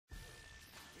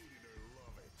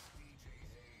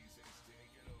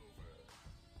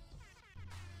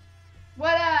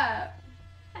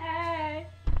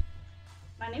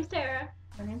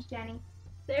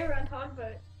Today we're going to talk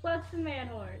about Sluts and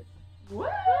Manwhores.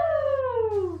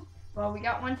 Woo! Well, we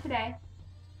got one today.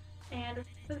 And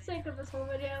for the sake of this whole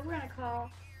video, we're going to call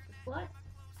the slut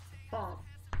Bob.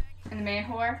 And the man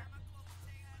whore,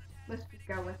 let's just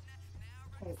go with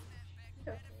Kate.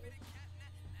 Okay.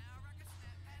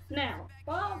 Now,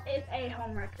 Bob is a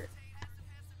homewrecker.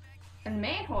 And the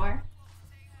man whore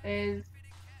is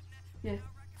just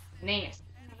nasty.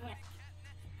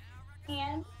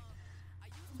 And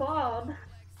Bob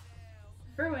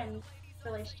ruins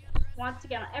relationships. Wants to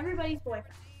get on everybody's boyfriend.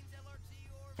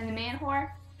 And the man whore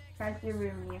tries to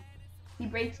ruin you. He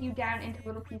breaks you down into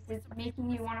little pieces, making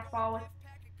you want to fall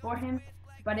for him,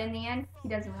 but in the end, he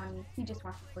doesn't want you. He just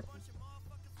wants to push you.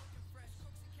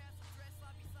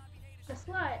 The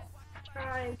slut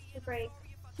tries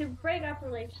to break up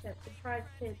relationships and tries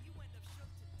to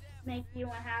make you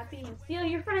unhappy and steal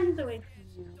your friends away from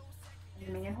you.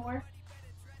 And the man whore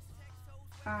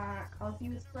calls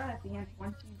you a slut at the end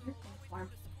once you do things for him.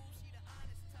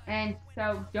 And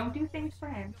so don't do things for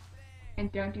him,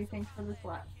 and don't do things for the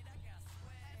slut.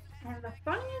 And the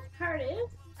funniest part is,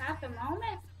 at the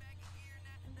moment,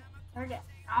 they're getting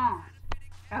on.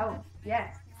 Oh,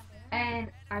 yes. And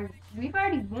we've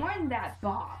already warned that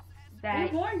Bob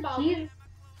that We warned Bob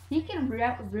he can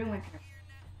ruin her.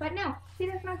 But no, she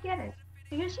does not get it.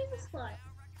 because she's a slut.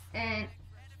 And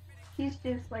he's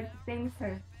just like the same as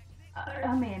her.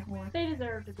 A man whore. They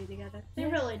deserve to be together. They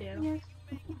Yes, really do. Yes.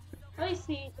 At least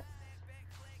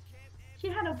she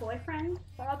had a boyfriend.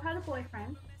 Bob had a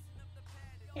boyfriend.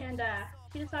 And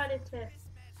she decided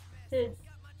to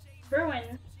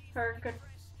ruin her good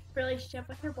relationship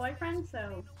with her boyfriend,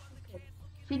 so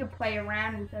She could play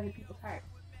around with other people's hearts.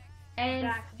 And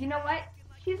Exactly. you know what?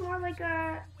 She's more like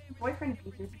a boyfriend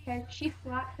abuser because she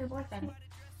slapped her boyfriend.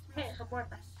 hit her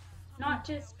boyfriend. Not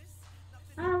just,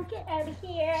 oh, get out of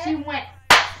here. She went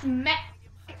smack.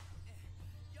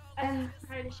 As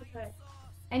hard as she could.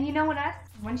 And you know what else?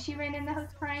 When she ran in the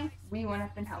house crying, we went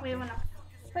up and helped We her. went up.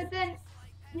 But then,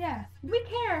 yeah. We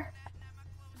care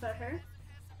about her,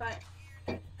 but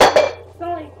it's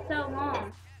only so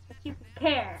long that you can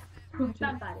care for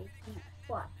somebody.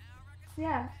 What?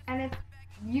 Yeah, and if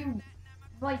you,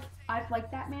 like, I've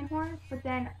liked that man whore, but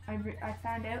then I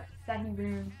found out that he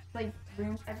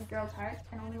ruins every girl's heart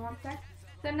and only wants sex.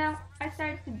 So now I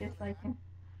started to dislike him.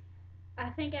 I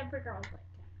think every girl's like him.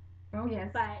 Oh yes.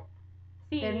 But,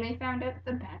 see, Then they found out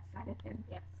the bad side of him.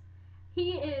 yes,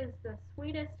 he is the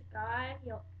sweetest guy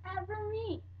you'll ever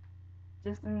meet.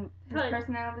 Just in his Good.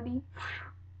 personality.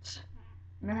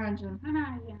 Imagine.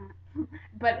 Yeah.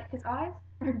 But his eyes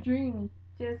are dreamy.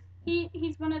 Just,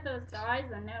 He's one of those guys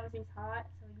that knows he's hot,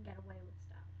 so he can get away with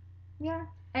stuff. yeah.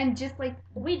 And just like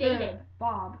We dated.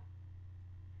 Bob.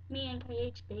 Me and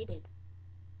KH dated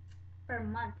for a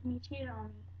month, and he cheated on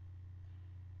me.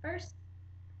 First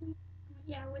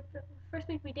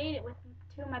week we dated with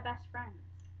two of my best friends.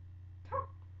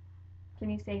 Can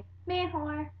you say man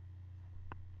whore?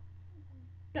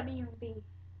 W&B.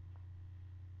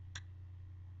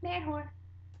 Man whore.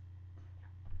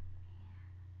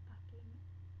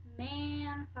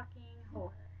 Man fucking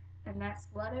whore. And that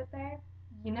slut out there,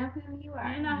 you know who you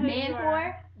are. You know who man you whore,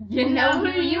 are. you know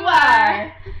who you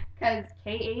are. Because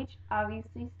KH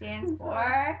obviously stands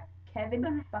for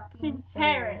Kevin fucking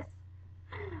Harris.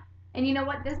 And you know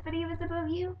what this video is about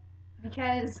you?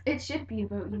 Because it should be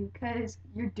about you. Because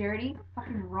you're dirty,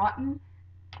 fucking rotten,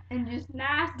 and just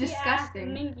Nasty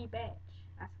disgusting. ass mingy bitch.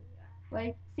 That's what you are.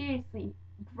 like, seriously,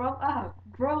 grow up,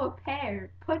 grow a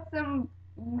pair, put some.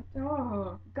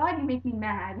 Oh, God, you make me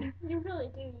mad. You really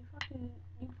do.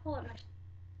 You pull at my.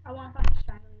 I want to fucking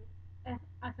strangle you. If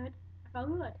I could, if I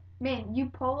would. Man, you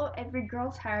pull out every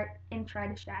girl's heart and try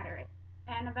to shatter it.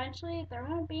 And eventually, there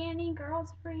won't be any girls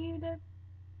for you to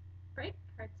break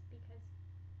hearts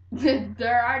because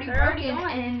They're already They're already broken,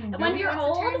 gone. and And when nobody you're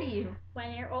wants to turn old- to you.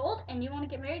 when you're old and you want to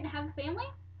get married and have a family,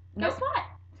 Nope. guess what?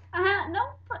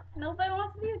 Nobody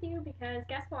wants to be with you because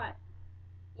guess what?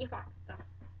 You fucked them.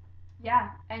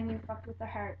 Yeah, and you fucked with their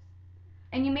hearts.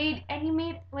 And you made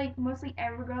like mostly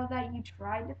every girl that you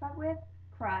tried to fuck with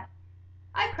cry.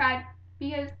 I cried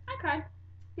because I cried.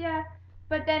 yeah,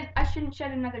 but then I shouldn't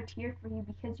shed another tear for you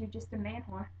because you're just a man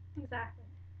whore. Exactly.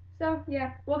 So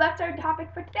yeah, well that's our topic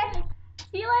for today.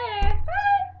 See you later.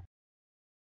 Bye.